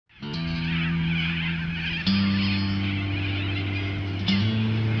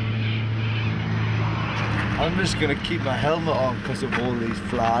I'm just gonna keep my helmet on because of all these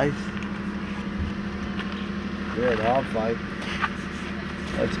flies. Yeah, they are fine.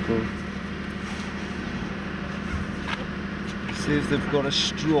 That's cool. See if they've got a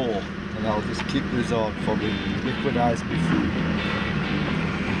straw, and I'll just keep this on for me liquidize my food.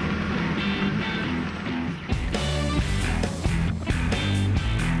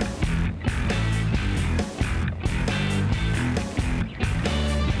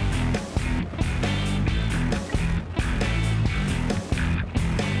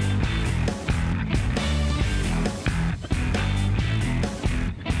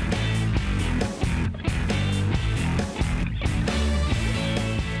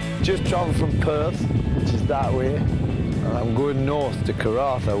 Just travelled from Perth, which is that way, and I'm going north to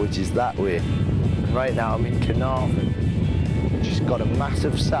Karratha, which is that way. And right now I'm in Carnarvon, which has got a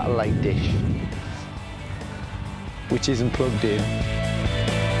massive satellite dish, which isn't plugged in.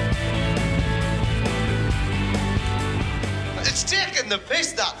 It's taking the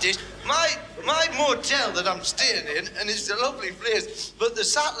piss, that dish. My motel that I'm staying in, and it's a lovely place, but the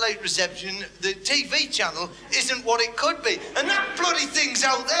satellite reception, the TV channel, isn't what it could be. And that bloody thing's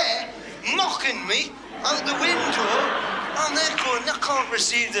out there, mocking me, out the window, and they're going, I can't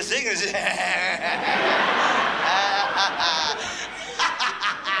receive the thing.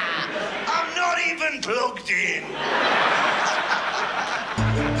 I'm not even plugged in.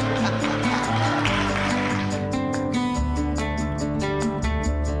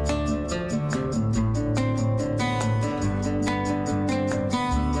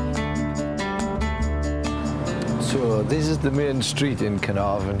 So this is the main street in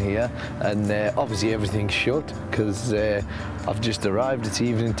Carnarvon here, and obviously everything's shut because I've just arrived. It's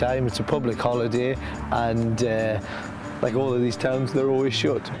evening time, it's a public holiday, and like all of these towns, they're always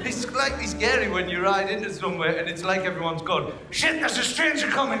shut. It's slightly scary when you ride into somewhere and it's like everyone's gone, shit, there's a stranger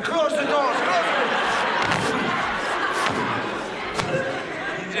coming, close the doors, close the doors.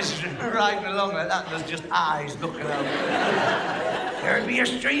 You're just riding along like that, and there's just eyes looking out. There'll be a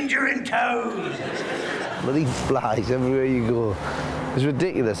stranger in town. Bloody flies everywhere you go. It's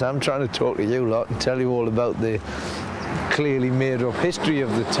ridiculous. I'm trying to talk to you lot and tell you all about the clearly made up history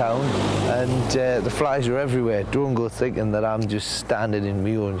of the town, and the flies are everywhere. Don't go thinking that I'm just standing in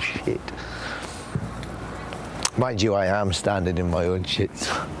my own shit. Mind you, I am standing in my own shit.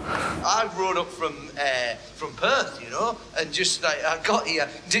 I rode up from Perth, you know, and just like I got here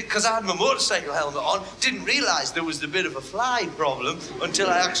because I had my motorcycle helmet on, didn't realise there was a bit of a fly problem until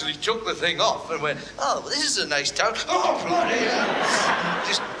I actually took the thing off and went, oh, well, this is a nice town. Oh, bloody hell.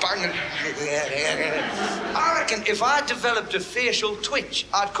 Just banging. I reckon if I developed a facial twitch,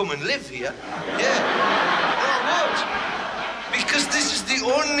 I'd come and live here. Yeah. No, I would. Because this is the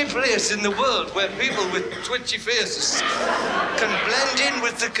only place in the world where people with twitchy faces can blend in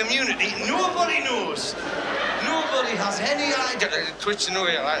with the community. Nobody knows. Nobody has any idea. Twitching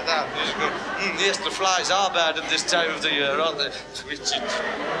away like that. You just go, yes, the flies are bad at this time of the year, aren't they? Twitching.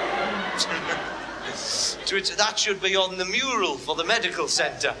 Twitch. That should be on the mural for the medical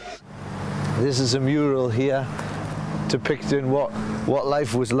centre. This is a mural here depicting what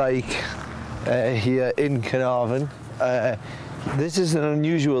life was like here in Carnarvon. This is an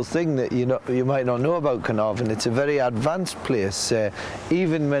unusual thing that you might not know about Carnarvon. It's a very advanced place.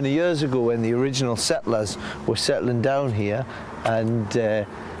 Even many years ago, when the original settlers were settling down here, and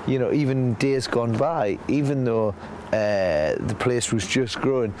you know, even days gone by, even though the place was just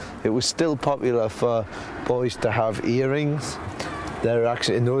growing, it was still popular for boys to have earrings. They're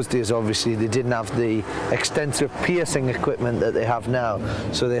actually, in those days, obviously, they didn't have the extensive piercing equipment that they have now,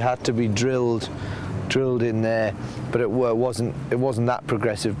 so they had to be drilled in there, but it wasn't that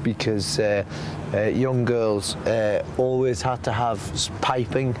progressive because young girls always had to have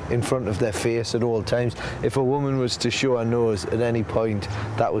piping in front of their face at all times. If a woman was to show her nose at any point,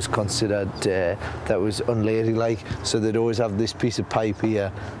 that was considered that was unladylike, so they'd always have this piece of pipe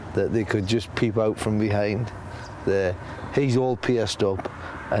here that they could just peep out from behind. He's all pierced up,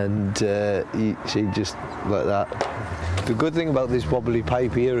 and she just like that. The good thing about this wobbly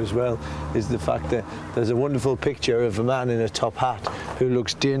pipe here as well is the fact that there's a wonderful picture of a man in a top hat who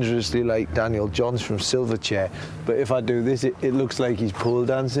looks dangerously like Daniel Johns from Silverchair. But if I do this, it looks like he's pole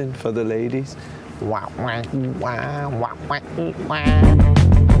dancing for the ladies. Wah, wah, wah, wah, wah, wah.